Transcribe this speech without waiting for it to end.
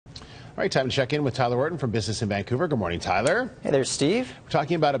All right, time to check in with Tyler Orton from Business in Vancouver. Good morning, Tyler. Hey there, Steve. We're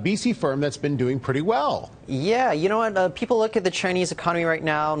talking about a BC firm that's been doing pretty well. Yeah, you know what? People look at the Chinese economy right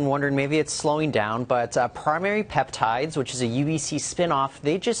now and wondering maybe it's slowing down, but Primary Peptides, which is a UBC spinoff,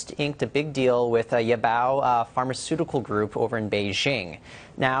 they just inked a big deal with Yabao Pharmaceutical Group over in Beijing.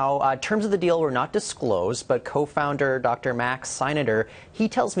 Now, terms of the deal were not disclosed, but co-founder Dr. Max Seinader, he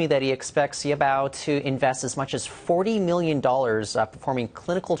tells me that he expects Yabao to invest as much as $40 million performing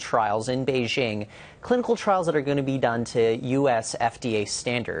clinical trials in Beijing, clinical trials that are going to be done to U.S. FDA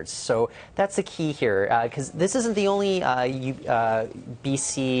standards. So that's the key here, because this isn't the only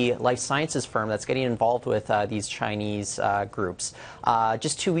BC life sciences firm that's getting involved with these Chinese groups.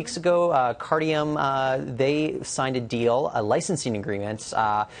 Just 2 weeks ago, Cardium, they signed a deal, a licensing agreement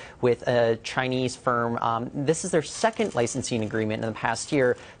with a Chinese firm. This is their second licensing agreement in the past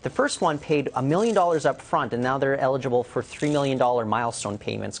year. The first one paid $1 million up front, and now they're eligible for $3 million milestone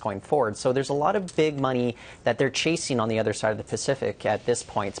payments going forward. So there's a lot of big money that they're chasing on the other side of the Pacific at this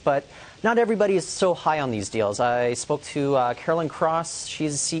point. But not everybody is so high on these deals. I spoke to Carolyn Cross.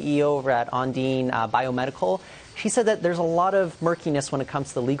 She's CEO over at Ondine Biomedical. She said that there's a lot of murkiness when it comes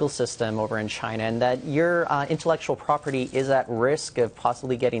to the legal system over in China, and that your intellectual property is at risk of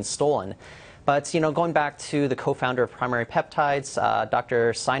possibly getting stolen. But, you know, going back to the co-founder of Primary Peptides,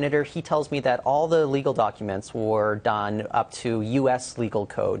 Dr. Seinader, he tells me that all the legal documents were done up to U.S. legal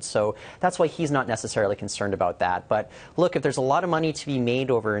code. So that's why he's not necessarily concerned about that. But look, if there's a lot of money to be made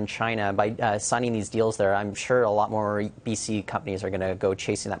over in China by signing these deals there, I'm sure a lot more BC companies are going to go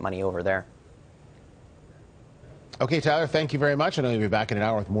chasing that money over there. Okay, Tyler, thank you very much. I know you'll be back in an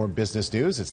hour with more business news.